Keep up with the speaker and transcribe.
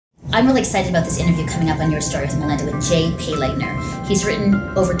I'm really excited about this interview coming up on Your Story with Melinda with Jay Payleitner. He's written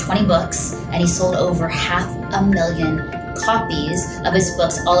over 20 books, and he sold over 500,000 copies of his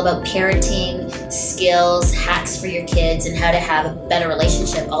books all about parenting, skills, hacks for your kids, and how to have a better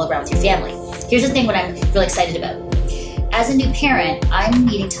relationship all around with your family. Here's the thing what I'm really excited about. As a new parent, I'm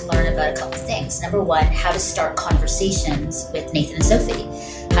needing to learn about a couple of things. Number one, how to start conversations with Nathan and Sophie,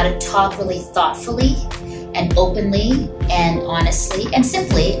 how to talk really thoughtfully and openly and honestly and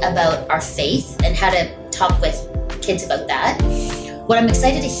simply about our faith and how to talk with kids about that. What I'm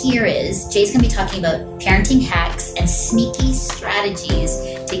excited to hear is Jay's going to be talking about parenting hacks and sneaky strategies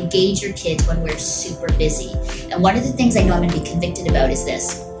to engage your kids when we're super busy. And one of the things I know I'm going to be convicted about is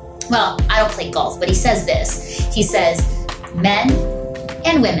this. Well, I don't play golf, but he says this. He says, men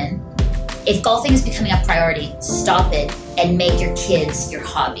and women, if golfing is becoming a priority, stop it and make your kids your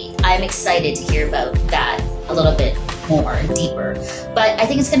hobby. I'm excited to hear about that a little bit more and deeper. But I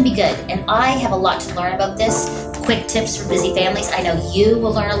think it's going to be good. And I have a lot to learn about this. Quick tips for busy families. I know you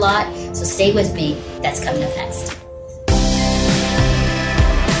will learn a lot, so stay with me. That's coming up next.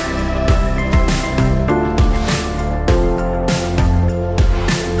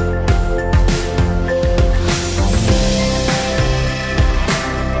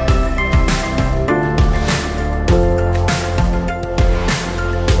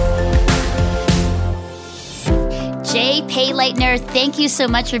 Jay Payleitner, thank you so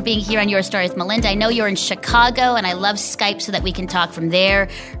much for being here on Your Story with Melinda. I know you're in Chicago, and I love Skype so that we can talk from there,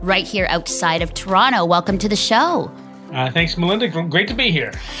 right here outside of Toronto. Welcome to the show. Thanks, Melinda. Great to be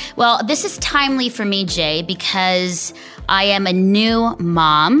here. Well, this is timely for me, Jay, because I am a new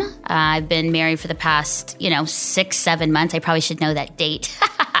mom. I've been married for the past, 6-7 months. I probably should know that date.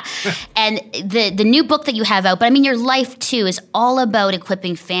 And the new book that you have out, but I mean your life too, is all about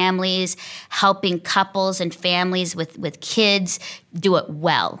equipping families, helping couples and families with kids do it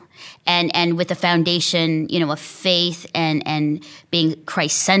well. And with the foundation, of faith and being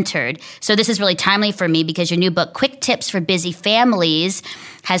Christ-centered. So this is really timely for me because your new book, Quick Tips for Busy Families,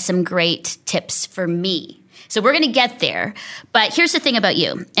 has some great tips for me. So we're going to get there. But here's the thing about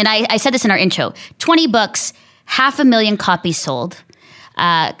you. And I said this in our intro. 20 books, 500,000 copies sold.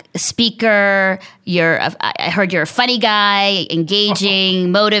 Speaker, I heard you're a funny guy,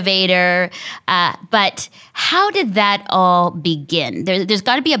 engaging, motivator. But how did that all begin? There's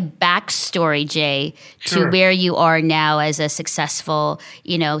got to be a backstory, Jay, Sure. to where you are now as a successful,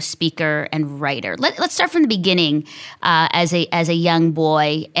 speaker and writer. Let's start from the beginning as a young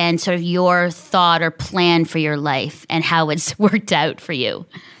boy and sort of your thought or plan for your life and how it's worked out for you.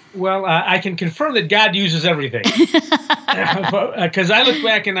 Well, I can confirm that God uses everything. Because I look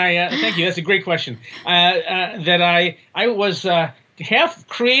back and thank you, that's a great question, that I was half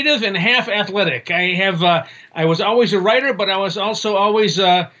creative and half athletic. I was always a writer, but I was also always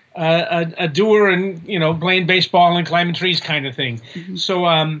a doer and, playing baseball and climbing trees kind of thing. Mm-hmm. So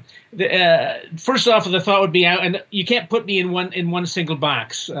first off, the thought would be, and you can't put me in one single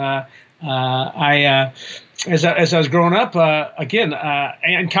box. As I was growing up,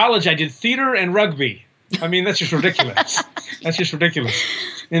 in college, I did theater and rugby. I mean, that's just ridiculous. That's just ridiculous.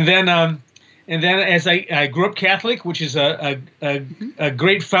 And then as I grew up Catholic, which is a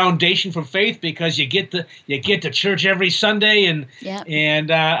great foundation for faith because you get to church every Sunday, and yep.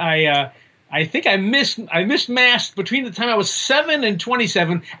 And I think I missed Mass between the time I was 7 and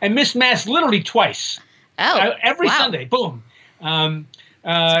 27. I missed Mass literally twice. Oh, every wow. Sunday, boom.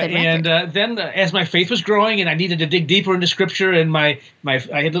 Then as my faith was growing and I needed to dig deeper into Scripture, and I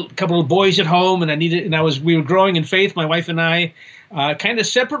had a couple of boys at home, and we were growing in faith, my wife and I, kind of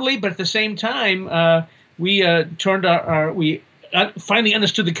separately, but at the same time, we finally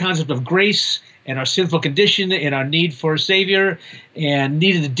understood the concept of grace and our sinful condition and our need for a Savior, and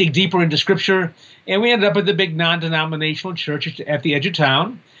needed to dig deeper into Scripture. And we ended up at the big non-denominational church at the edge of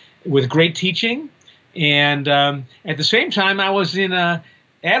town with great teaching. And at the same time, I was in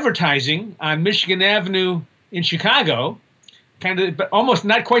advertising on Michigan Avenue in Chicago, kind of, but almost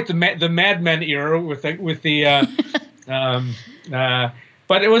not quite the Mad Men era with the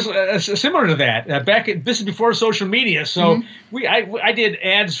but it was similar to that. This is before social media, so mm-hmm. I did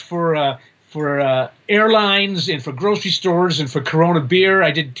ads for airlines and for grocery stores and for Corona beer.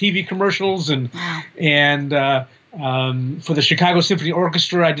 I did TV commercials and for the Chicago Symphony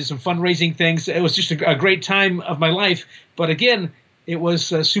Orchestra. I did some fundraising things. It was just a great time of my life. But again, it was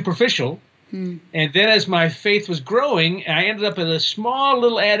superficial. And then as my faith was growing, I ended up at a small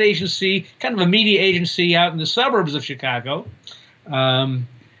little ad agency, kind of a media agency out in the suburbs of Chicago,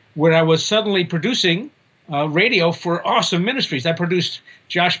 where I was suddenly producing radio for awesome ministries. I produced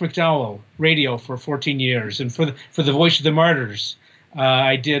Josh McDowell radio for 14 years, and for the Voice of the Martyrs.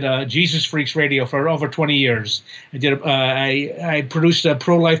 I did Jesus Freaks Radio for over 20 years. I produced a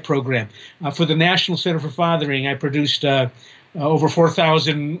pro-life program for the National Center for Fathering. I produced over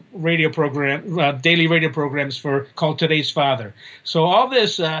 4,000 daily radio programs called Today's Father. So all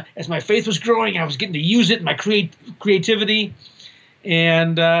this, as my faith was growing, I was getting to use it in my creativity.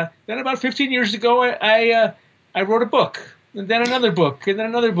 And then about 15 years ago, I wrote a book, and then another book, and then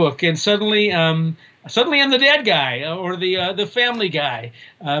another book, and suddenly I'm the dad guy or the family guy.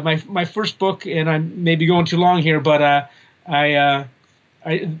 My first book, and I may be going too long here, but my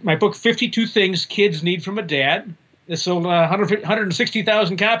book, 52 Things Kids Need from a Dad, it sold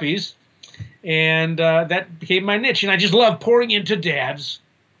 160,000 copies, and that became my niche. And I just love pouring into dads.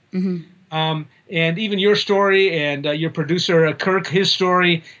 Mm-hmm. And even your story and your producer, Kirk, his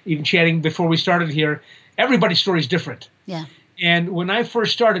story, even chatting before we started here, everybody's story is different. Yeah. And when I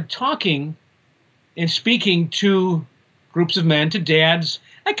first started talking and speaking to groups of men, to dads,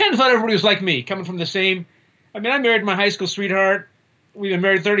 I kind of thought everybody was like me, coming from the same. I mean, I married my high school sweetheart. We've been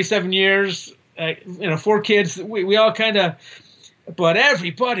married 37 years, 4 kids. We all kind of, but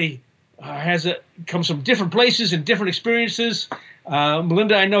everybody comes from different places and different experiences.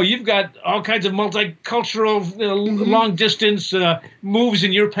 Melinda, I know you've got all kinds of multicultural, long distance moves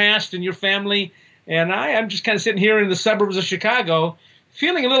in your past and your family. And I'm just kind of sitting here in the suburbs of Chicago,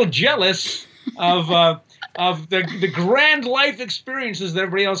 feeling a little jealous of the grand life experiences that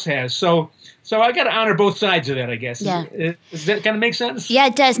everybody else has. So I got to honor both sides of that, I guess. Yeah. Does that kind of make sense? Yeah,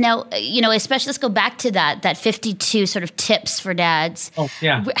 it does. Now, especially let's go back to that 52 sort of tips for dads. Oh,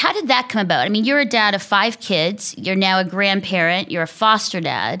 yeah. How did that come about? I mean, you're a dad of 5 kids. You're now a grandparent. You're a foster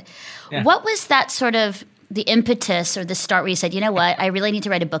dad. Yeah. What was that sort of the impetus or the start where you said, you know what, I really need to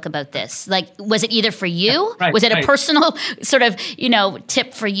write a book about this? Like, was it either for you? Yeah, right, was it a personal sort of,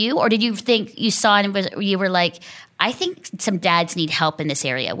 tip for you? Or did you think you saw it and you were like, I think some dads need help in this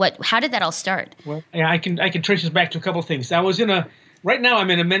area? How did that all start? Well, yeah, I can trace this back to a couple of things. Right now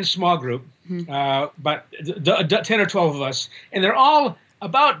I'm in a men's small group, but 10 or 12 of us, and they're all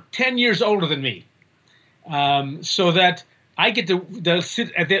about 10 years older than me. So that I get to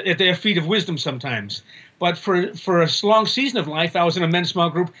sit at their feet of wisdom sometimes. But for a long season of life, I was in a men's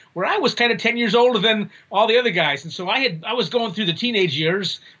small group where I was kind of 10 years older than all the other guys. And so I was going through the teenage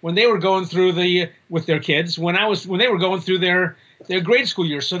years when they were going through with their kids, when they were going through their grade school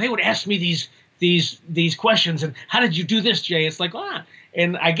years. So they would ask me these questions. And how did you do this, Jay? It's like,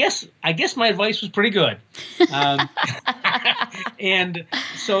 and I guess my advice was pretty good. And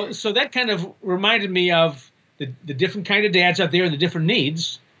so that kind of reminded me of the different kind of dads out there and the different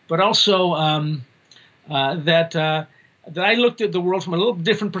needs, but also that I looked at the world from a little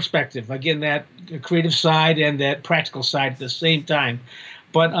different perspective. Again, that creative side and that practical side at the same time.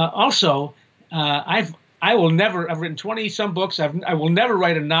 But also, I've written 20-some books. I will never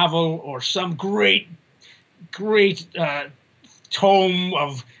write a novel or some great tome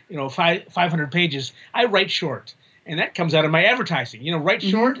of 500 pages. I write short, and that comes out of my advertising. Write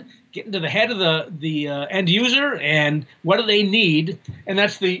short. Get into the head of the end user and what do they need, and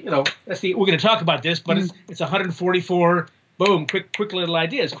that's the we're going to talk about this, but it's 144 boom quick little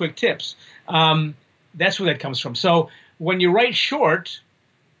ideas, quick tips. That's where that comes from. So when you write short,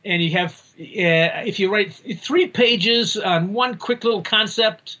 and you have if you write 3 pages on one quick little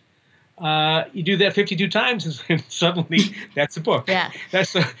concept, you do that 52 times, and suddenly that's a book. Yeah.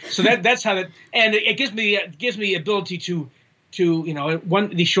 That's how that, and it gives me the ability to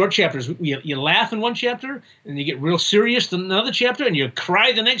these short chapters, you laugh in one chapter, and you get real serious in another chapter, and you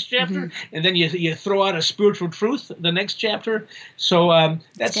cry the next chapter, and then you throw out a spiritual truth the next chapter. So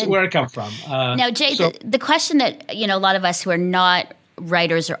that's where I come from. Now, Jay, the question that a lot of us who are not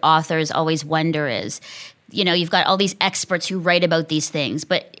writers or authors always wonder is, you've got all these experts who write about these things,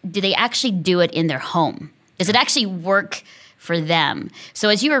 but do they actually do it in their home? Does it actually work for them? So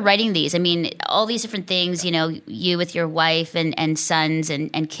as you were writing these, I mean, all these different things, you with your wife and sons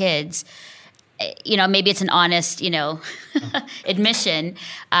and kids, maybe it's an honest, admission.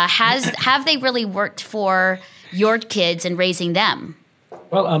 Have they really worked for your kids and raising them?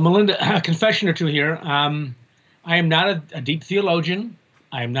 Well, Melinda, a confession or two here. I am not a deep theologian.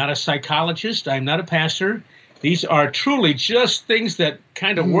 I am not a psychologist. I am not a pastor. These are truly just things that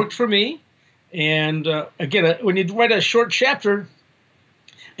kind of worked for me. And again, when you write a short chapter,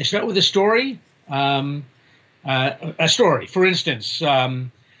 I start with a story. A story, for instance,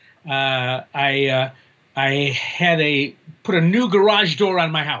 I had put a new garage door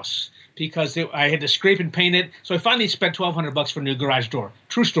on my house because I had to scrape and paint it. So I finally spent $1,200 for a new garage door.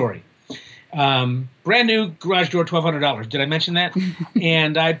 True story. Brand new garage door, $1,200. Did I mention that?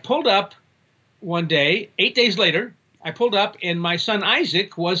 And I pulled up one day, 8 days later, I pulled up, and my son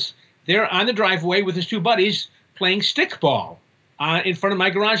Isaac was there on the driveway with his two buddies playing stickball in front of my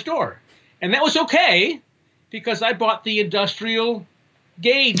garage door. And that was okay because I bought the industrial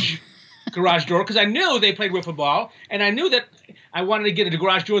gauge garage door because I knew they played wiffle ball, and I knew that I wanted to get a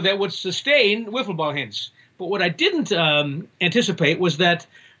garage door that would sustain wiffle ball hints. But what I didn't anticipate was that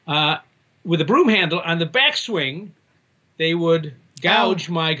with a broom handle on the backswing, they would gouge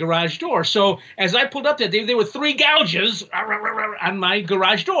my garage door. So as I pulled up there were 3 gouges on my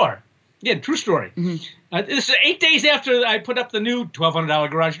garage door. Yeah, true story. Mm-hmm. This is 8 days after I put up the new $1,200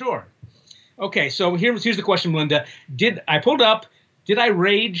 garage door. Okay, so here's the question, Melinda. Did I pulled up? Did I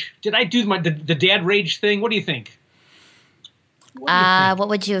rage? Did I do the dad rage thing? What do you think? What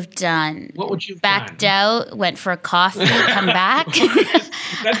would you have done? What would you have backed out, went for a coffee, come back?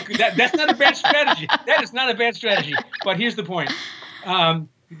 That's not a bad strategy. That is not a bad strategy. But here's the point.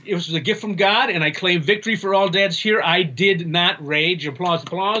 It was a gift from God, and I claim victory for all dads here. I did not rage. Applause,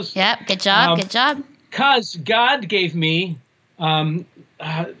 applause. Yep, good job, good job. Because God gave me a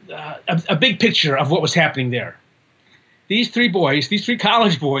big picture of what was happening there. These 3 boys, these 3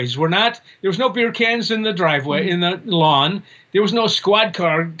 college boys, there was no beer cans in the driveway, in the lawn. There was no squad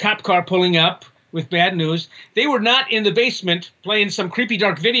car, cop car pulling up with bad news. They were not in the basement playing some creepy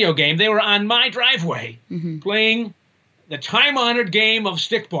dark video game. They were on my driveway playing the time-honored game of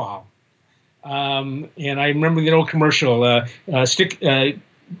stickball. And I remember the old commercial, stickball,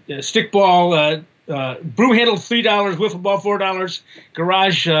 broom handle $3, wiffle ball $4,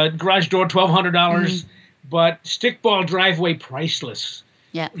 garage door $1,200. But stickball driveway priceless.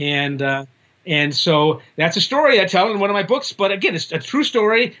 Yeah. And so that's a story I tell in one of my books. But again, it's a true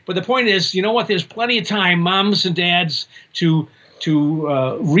story. But the point is, you know what? There's plenty of time, moms and dads, to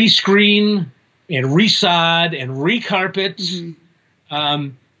rescreen and resod and recarpet.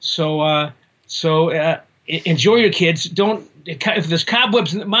 So enjoy your kids. Don't if there's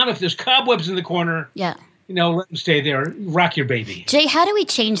cobwebs, Mom. If there's cobwebs in the corner. Yeah. Let them stay there. Rock your baby. Jay, how do we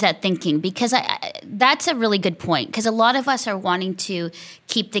change that thinking? Because that's a really good point. Because a lot of us are wanting to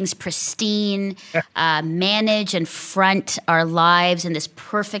keep things pristine, manage and front our lives in this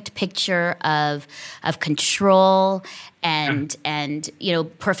perfect picture of control and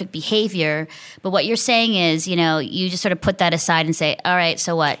perfect behavior. But what you're saying is, you just sort of put that aside and say, all right,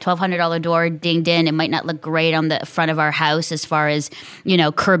 so what? $1,200 door dinged in. It might not look great on the front of our house as far as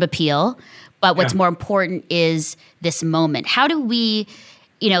curb appeal. But what's more important is this moment. How do we,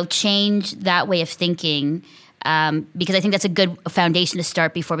 change that way of thinking? Because I think that's a good foundation to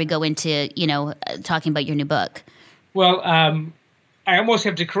start before we go into, talking about your new book. Well, I almost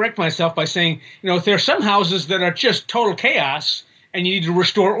have to correct myself by saying, there are some houses that are just total chaos, and you need to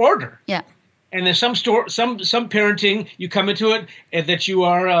restore order. Yeah. And there's some parenting, you come into it that you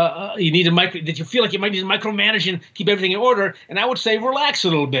are that you feel like you might need to micromanage and keep everything in order. And I would say relax a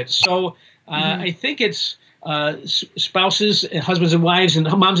little bit. So. I think it's spouses, and husbands and wives, and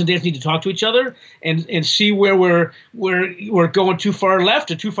moms and dads need to talk to each other and see where we're going too far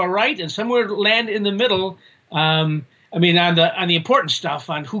left or too far right, and somewhere land in the middle. On the important stuff,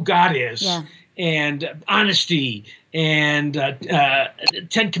 on who God is, and honesty, and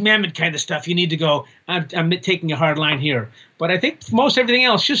 10 Commandment kind of stuff. You need to go. I'm taking a hard line here, but I think most everything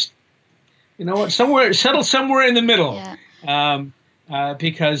else, just settle somewhere in the middle. Yeah.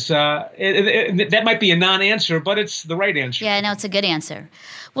 Because that might be a non-answer, but it's the right answer. Yeah, no, it's a good answer.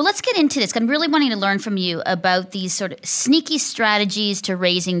 Well, let's get into this. I'm really wanting to learn from you about these sort of sneaky strategies to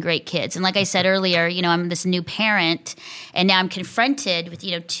raising great kids. And like I said earlier, I'm this new parent, and now I'm confronted with,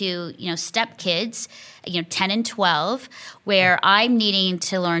 2, step kids, 10 and 12, where I'm needing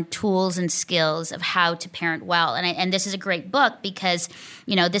to learn tools and skills of how to parent well. And this is a great book because,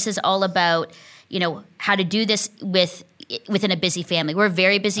 this is all about, how to do this within a busy family. We're a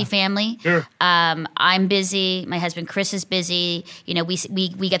very busy family. Sure. I'm busy. My husband Chris is busy.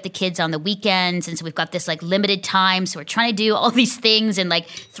 We get the kids on the weekends, and so we've got this limited time. So we're trying to do all these things in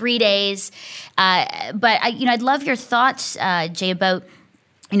 3 days. But I'd love your thoughts, Jay, about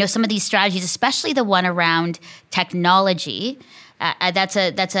some of these strategies, especially the one around technology. That's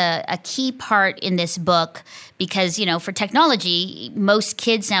a key part in this book because, for technology, most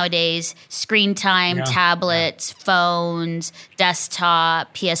kids nowadays, screen time, tablets, phones,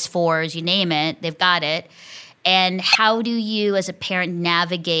 desktop, PS4s, you name it, they've got it. And how do you as a parent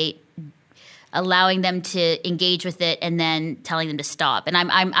navigate allowing them to engage with it and then telling them to stop? And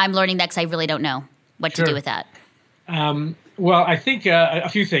I'm learning that because I really don't know what to do with that. Well, I think a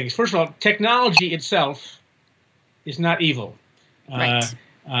few things. First of all, technology itself is not evil. Right.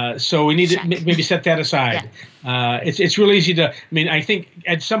 So we need to maybe set that aside. Yeah. It's really easy to. I mean, I think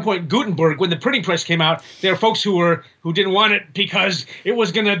at some point Gutenberg, when the printing press came out, there are folks who didn't want it because it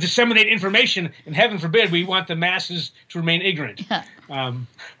was going to disseminate information, and heaven forbid we want the masses to remain ignorant.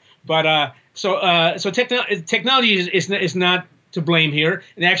 Yeah. So technology is not to blame here.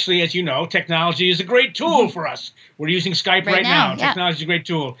 And actually, as you know, technology is a great tool for us. We're using Skype right now. Yeah. Technology is a great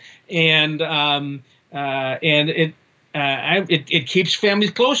tool, and it keeps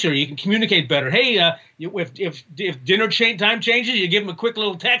families closer. You can communicate better. Hey, if dinner time changes, you give them a quick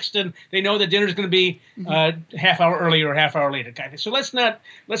little text, and they know that dinner's going to be half hour earlier or half hour later. Kind of thing. So let's not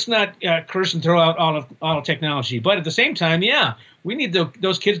curse and throw out all of technology. But at the same time, we need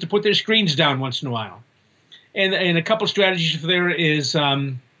those kids to put their screens down once in a while. And a couple strategies there is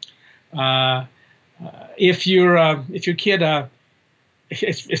if your kid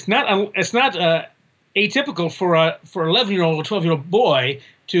it's not atypical for 11-year-old or 12-year-old boy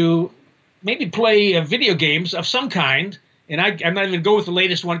to maybe play video games of some kind. And I'm not even going to go with the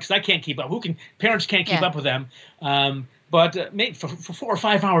latest one because I can't keep up. Parents can't keep up with them. But maybe for 4 or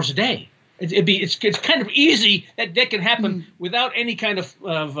 5 hours a day, it's kind of easy that can happen without any kind of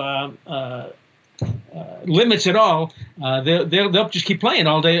limits at all. They'll just keep playing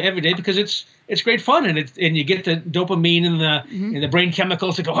all day, every day because it's great fun and you get the dopamine and the brain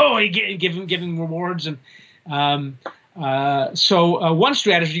chemicals to go. You give them rewards and so one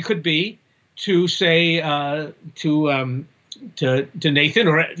strategy could be to say to Nathan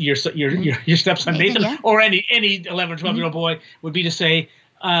or your stepson Nathan or any 11 or 12-year-old boy would be to say,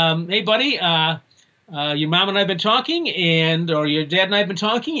 hey buddy, your mom and I have been talking or your dad and I have been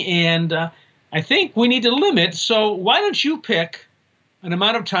talking and I think we need to limit. So why don't you pick an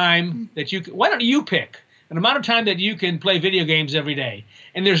amount of time that why don't you pick an amount of time that you can play video games every day?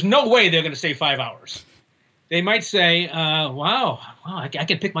 And there's no way they're going to say 5 hours. They might say, wow, I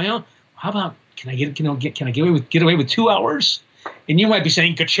can pick my own. How about, can I get away with 2 hours? And you might be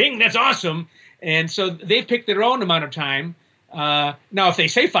saying, ka-ching, that's awesome. And so they've picked their own amount of time. Now, if they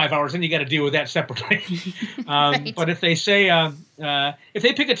say 5 hours, then you got to deal with that separately. Right. But if they say, if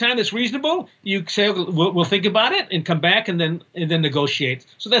they pick a time that's reasonable, you say we'll think about it and come back and then negotiate.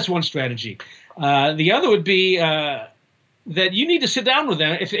 So that's one strategy. The other would be that you need to sit down with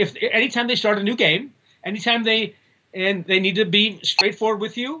them. If anytime they start a new game, anytime they need to be straightforward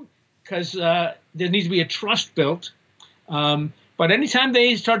with you because there needs to be a trust built. But anytime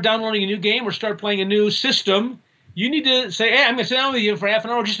they start downloading a new game or start playing a new system, you need to say, hey, I'm going to sit down with you for half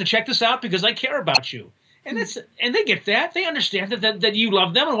an hour just to check this out because I care about you. And they get that. They understand that you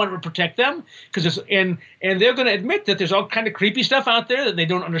love them and want to protect them and they're going to admit that there's all kind of creepy stuff out there that they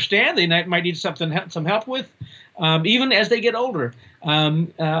don't understand. They might need some help with, even as they get older.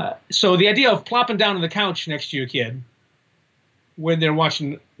 So the idea of plopping down on the couch next to your kid when they're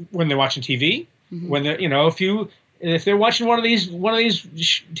watching TV, when they're if they're watching one of these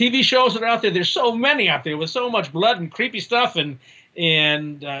TV shows that are out there, there's so many out there with so much blood and creepy stuff and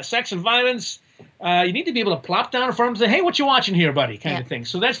sex and violence. You need to be able to plop down in front of them and say, "Hey, what you watching here, buddy?" kind of thing.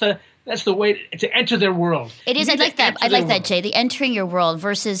 So that's the way to enter their world. It is. I like that, Jay. The entering your world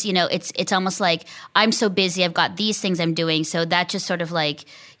versus, it's almost like I'm so busy. I've got these things I'm doing. So that just sort of like,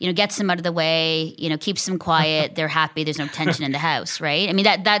 gets them out of the way, keeps them quiet. They're happy. There's no tension in the house. Right. I mean,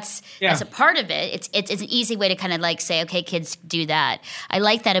 that's a part of it. It's an easy way to kind of like say, okay, kids, do that. I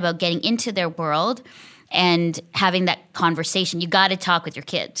like that about getting into their world and having that conversation. You got to talk with your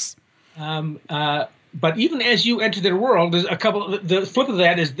kids. But even as you enter their world, there's the flip of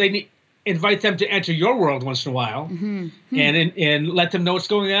that is they invite them to enter your world once in a while, and let them know what's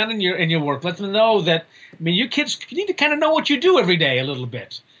going on in your work. Let them know that, your kids need to kind of know what you do every day a little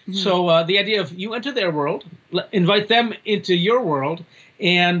bit. So the idea of you enter their world, invite them into your world,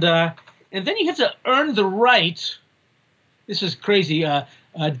 and then you have to earn the right. This is crazy. A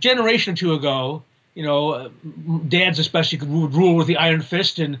generation or two ago, dads especially would rule with the iron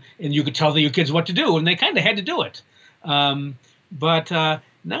fist, and you could tell your kids what to do, and they kind of had to do it. But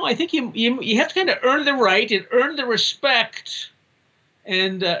now I think you have to kind of earn the right and earn the respect,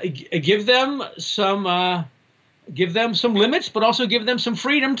 and give them some limits, but also give them some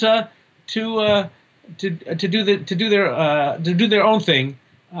freedom to do their own thing,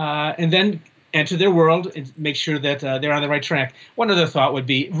 and then enter their world and make sure that they're on the right track. One other thought would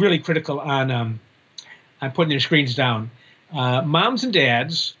be really critical on putting their screens down. Moms and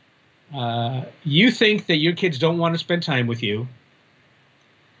dads, you think that your kids don't want to spend time with you,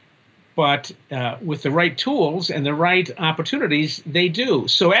 but with the right tools and the right opportunities, they do.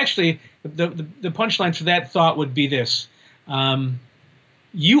 So actually, the punchline for that thought would be this.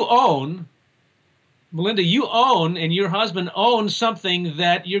 You own Melinda, you own and your husband owns something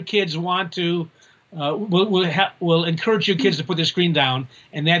that your kids want to will encourage your kids to put their screen down,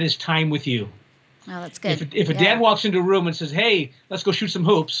 and that is time with you. Oh, that's good. If a dad walks into a room and says, "Hey, let's go shoot some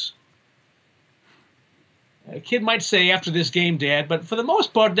hoops," a kid might say, "After this game, Dad," but for the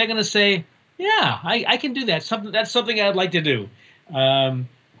most part, they're going to say, "Yeah, I can do that. That's something I'd like to do."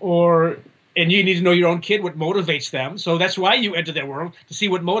 And you need to know your own kid, what motivates them. So that's why you enter their world, to see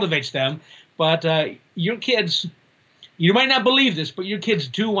what motivates them. But your kids, you might not believe this, but your kids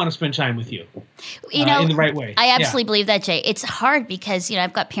do want to spend time with you, in the right way. I absolutely believe that, Jay. It's hard because,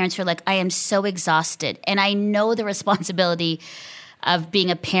 I've got parents who are like, I am so exhausted. And I know the responsibility of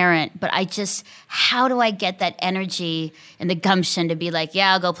being a parent, but how do I get that energy and the gumption to be like,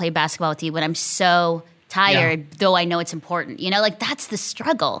 yeah, I'll go play basketball with you when I'm so tired, though I know it's important. That's the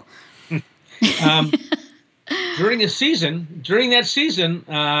struggle. During that season,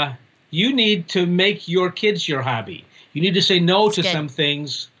 you need to make your kids your hobby. You need to say no to some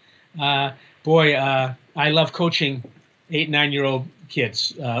things. I love coaching 8, 9-year-old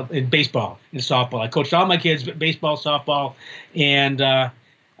kids in baseball and softball. I coached all my kids, baseball, softball, and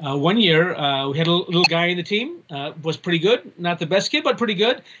one year we had a little guy in the team. Was pretty good, not the best kid, but pretty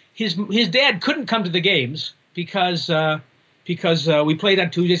good. His dad couldn't come to the games because we played on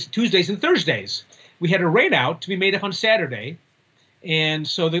Tuesdays and Thursdays. We had a rain out to be made up on Saturday. And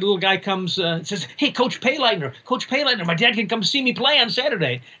so the little guy comes and says, "Hey, Coach Payleitner, my dad can come see me play on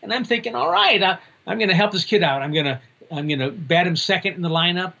Saturday." And I'm thinking, all right, I'm going to help this kid out. I'm going to bat him second in the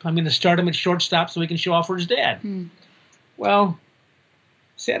lineup. I'm going to start him at shortstop so he can show off for his dad. Well,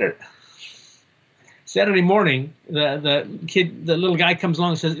 Saturday morning, the little guy comes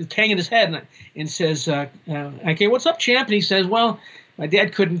along and says, hanging his head and says, "Okay, what's up, champ?" And he says, "Well, my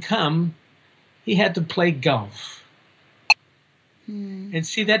dad couldn't come. He had to play golf." And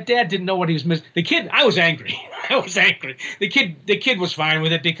see, that dad didn't know what he was missing. The kid, I was angry. The kid was fine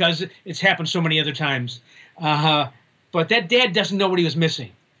with it because it's happened so many other times. But that dad doesn't know what he was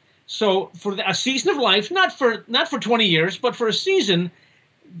missing. So for a season of life, not for 20 years, but for a season,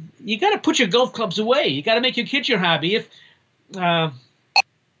 you got to put your golf clubs away. You got to make your kids your hobby. And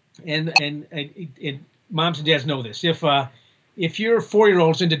moms and dads know this. If your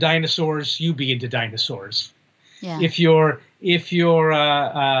 4-year-old's into dinosaurs, you be into dinosaurs. Yeah. If your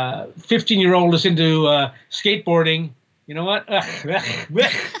 15-year-old is into skateboarding, you know what?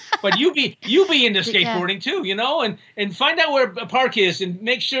 But you be into skateboarding too, and find out where a park is and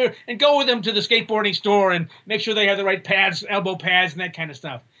make sure and go with them to the skateboarding store and make sure they have the right pads, elbow pads, and that kind of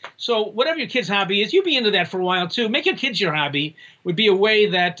stuff. So whatever your kid's hobby is, you be into that for a while too. Make your kids your hobby would be a way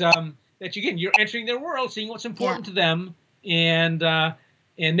that you're entering their world, seeing what's important to them, and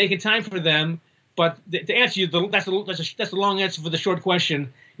making time for them. But to answer you, that's the long answer for the short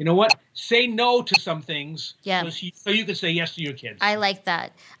question. You know what? Say no to some things so you can say yes to your kids. I like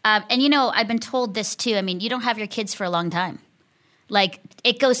that. And, I've been told this too. I mean, you don't have your kids for a long time. Like,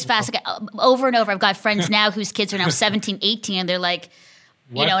 it goes fast. Over and over, I've got friends now whose kids are now 17, 18, and they're like,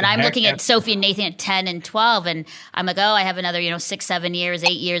 and I'm looking at Sophie and Nathan at 10 and 12, and I'm like, I have another, 6, 7 years,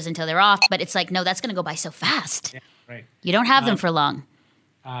 8 years until they're off. But it's like, no, that's going to go by so fast. Yeah, right. You don't have them for long.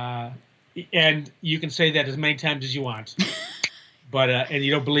 And you can say that as many times as you want, but and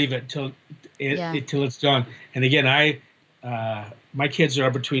you don't believe it till it's done. And again, my kids are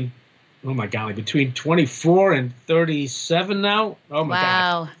between 24 and 37 now. Oh my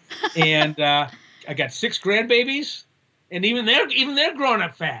God! And I got 6 grandbabies, and even they're growing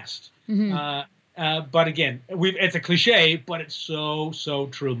up fast. Mm-hmm. But again, it's a cliche, but it's so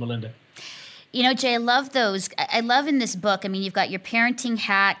true, Melinda. Jay, I love those. I love in this book, you've got your parenting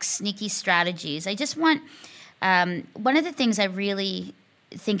hacks, sneaky strategies. I just want, one of the things I really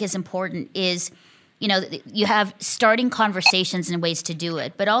think is important is, you have starting conversations and ways to do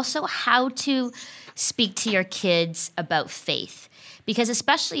it, but also how to speak to your kids about faith. Because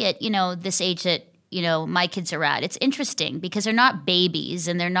especially at, this age that, my kids are at, it's interesting because they're not babies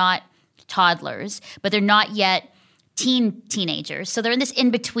and they're not toddlers, but they're not yet teenagers. So they're in this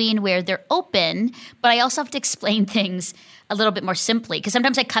in-between where they're open, but I also have to explain things a little bit more simply. Because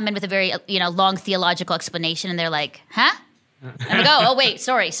sometimes I come in with a very, long theological explanation and they're like, huh? And I go, oh, wait,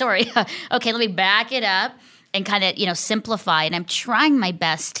 sorry. Okay, let me back it up and kind of, simplify. And I'm trying my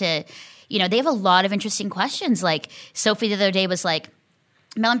best to, they have a lot of interesting questions. Like Sophie the other day was like,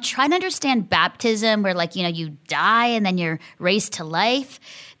 Mel, I'm trying to understand baptism where you die and then you're raised to life.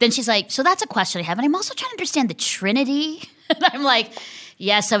 Then she's like, so that's a question I have. And I'm also trying to understand the Trinity. And I'm like,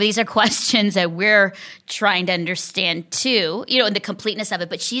 yeah, so these are questions that we're trying to understand too, and the completeness of it.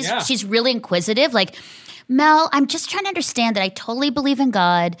 But she's really inquisitive. Like Mel, I'm just trying to understand that I totally believe in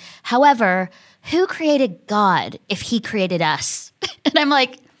God. However, who created God if he created us? And I'm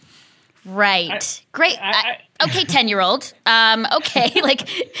like, right. Great. Okay, 10-year-old. Okay, like,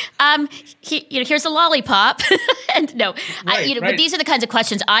 here's a lollipop. And no, right. but these are the kinds of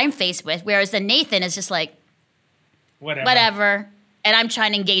questions I'm faced with. Whereas then Nathan is just like, whatever. And I'm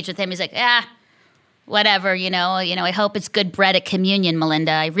trying to engage with him. He's like, whatever, I hope it's good bread at communion,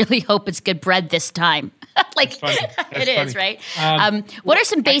 Melinda. I really hope it's good bread this time. Like, That's it funny. is, right? What are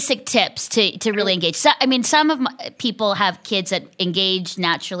some basic tips to really engage? So, I mean, some of people have kids that engage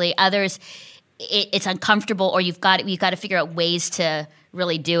naturally. Others, it's uncomfortable, or you've got to figure out ways to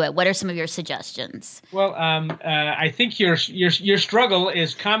really do it. What are some of your suggestions? Well, I think your struggle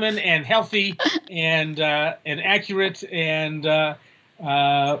is common and healthy and accurate and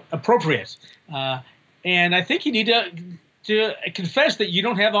appropriate. And I think you need to confess that you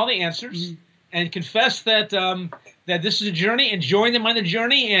don't have all the answers, and confess that that this is a journey, and join them on the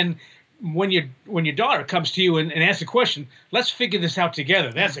journey. And when your daughter comes to you and asks a question, let's figure this out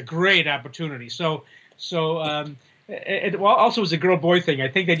together. That's a great opportunity. So it also was a girl-boy thing. I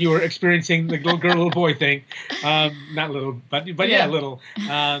think that you were experiencing the little girl, little boy thing. Not little, but yeah, little.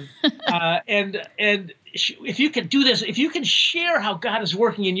 And if you can do this, if you can share how God is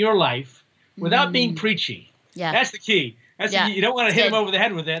working in your life without being preachy, that's the key. That's the key. You don't want to hit him over the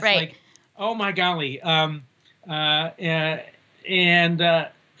head with it. Right. Like, oh my golly.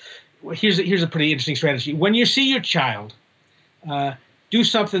 Here's a pretty interesting strategy. When you see your child do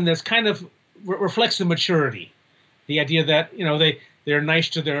something that's kind of reflects the maturity, the idea that they're nice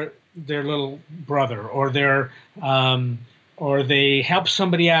to their little brother, or they help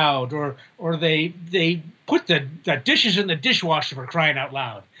somebody out, or they put the dishes in the dishwasher, for crying out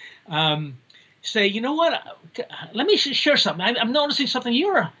loud. Say, you know what? Let me share something. I'm noticing something.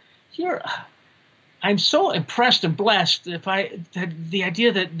 I'm so impressed and blessed the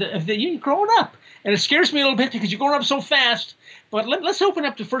idea that you're growing up, and it scares me a little bit because you're growing up so fast. But let's open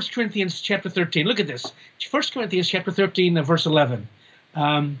up to 1 Corinthians chapter 13. Look at this, 1 Corinthians chapter 13, verse 11.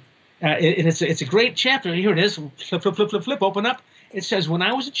 It's a great chapter. Here it is. Flip. Open up. It says, "When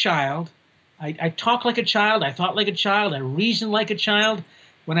I was a child, I talked like a child. I thought like a child. I reasoned like a child.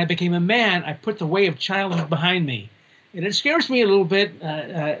 When I became a man, I put the way of childhood behind me." And it scares me a little bit,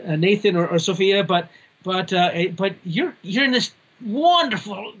 Nathan or Sophia, but you're in this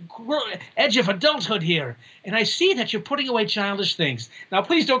wonderful edge of adulthood here, and I see that you're putting away childish things. Now,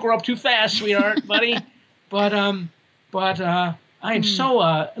 please don't grow up too fast, sweetheart, buddy. But I am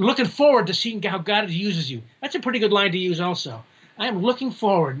so looking forward to seeing how God uses you. That's a pretty good line to use, also. I am looking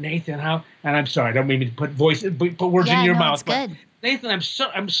forward, Nathan. And I'm sorry, I don't mean to put words in your mouth. It's good. Nathan,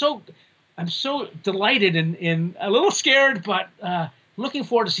 I'm so delighted and a little scared, but looking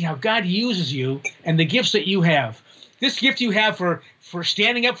forward to see how God uses you and the gifts that you have. This gift you have for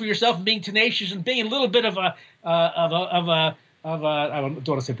standing up for yourself and being tenacious and being a little bit of a I don't want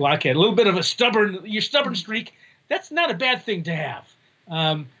to say blockhead, a little bit of a stubborn streak. That's not a bad thing to have.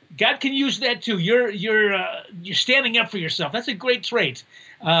 God can use that too. You're standing up for yourself. That's a great trait.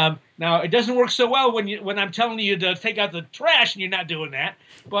 Now it doesn't work so well when I'm telling you to take out the trash and you're not doing that.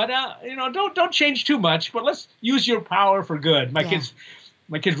 But don't change too much. But let's use your power for good. My kids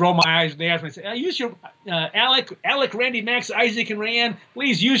roll my eyes and they ask me, say, use your Alec, Randy, Max, Isaac, and Rayanne.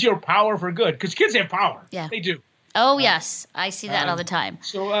 Please use your power for good, because kids have power. Yeah, they do. Oh yes, I see that all the time.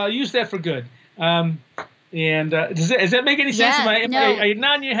 So use that for good. And does that make any sense? Are you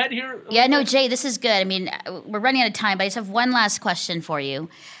nodding your head here? Yeah, no, Jay, this is good. I mean, we're running out of time, but I just have one last question for you.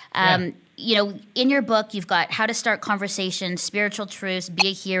 In your book, you've got how to start conversations, spiritual truths, be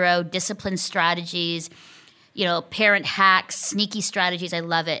a hero, discipline strategies, parent hacks, sneaky strategies. I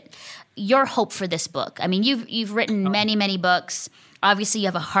love it. Your hope for this book. I mean, you've written many, many books. Obviously, you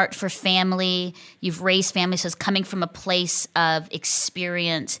have a heart for family. You've raised families, so it's coming from a place of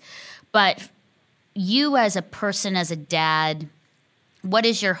experience. But you as a person, as a dad, what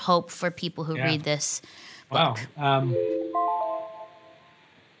is your hope for people who read this book? Wow.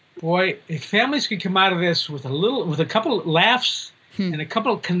 Boy, if families could come out of this with a couple of laughs and a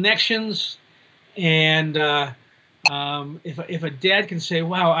couple of connections, and if a dad can say,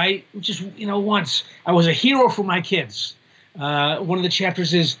 wow, I just, once I was a hero for my kids. One of the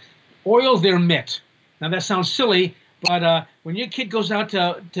chapters is oil their mitt. Now that sounds silly, but when your kid goes out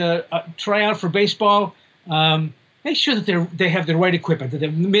to try out for baseball, make sure that they have the right equipment, that the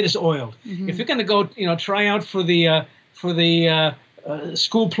mitt is oiled. Mm-hmm. If you're going to go, try out for the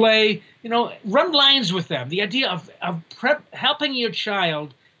school play, run lines with them. The idea of helping your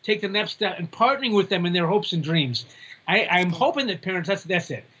child take the next step and partnering with them in their hopes and dreams. I'm hoping that parents, that's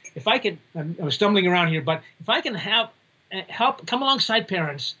it. if I could, I'm stumbling around here, but if I can help come alongside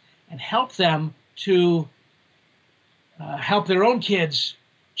parents and help them to help their own kids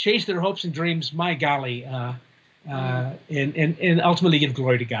chase their hopes and dreams, my golly, and ultimately give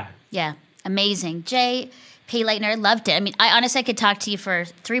glory to God. Yeah, amazing. Jay P. Leitner, loved it. I mean, I honestly could talk to you for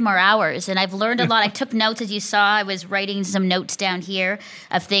 3 more hours, and I've learned a lot. I took notes, as you saw. I was writing some notes down here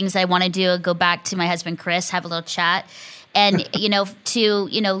of things I want to do. Go back to my husband, Chris, have a little chat. And, to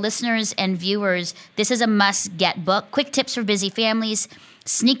listeners and viewers, this is a must-get book. Quick Tips for Busy Families,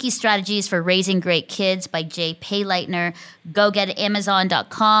 Sneaky Strategies for Raising Great Kids by Jay P. Leitner. Go get it at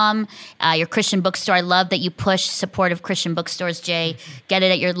Amazon.com, your Christian bookstore. I love that you push supportive Christian bookstores, Jay. Get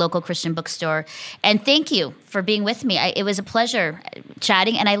it at your local Christian bookstore. And thank you for being with me. It was a pleasure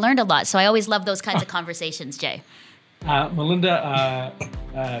chatting, and I learned a lot. So I always love those kinds of conversations, Jay. Melinda,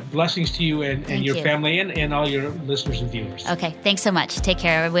 blessings to you and your family and all your listeners and viewers. Okay, thanks so much. Take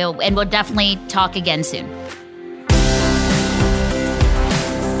care. We'll definitely talk again soon.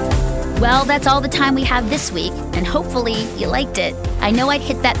 Well, that's all the time we have this week, and hopefully you liked it. I know I'd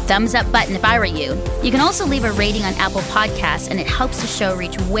hit that thumbs up button if I were you. You can also leave a rating on Apple Podcasts, and it helps the show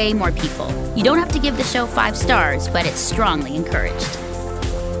reach way more people. You don't have to give the show 5 stars, but it's strongly encouraged.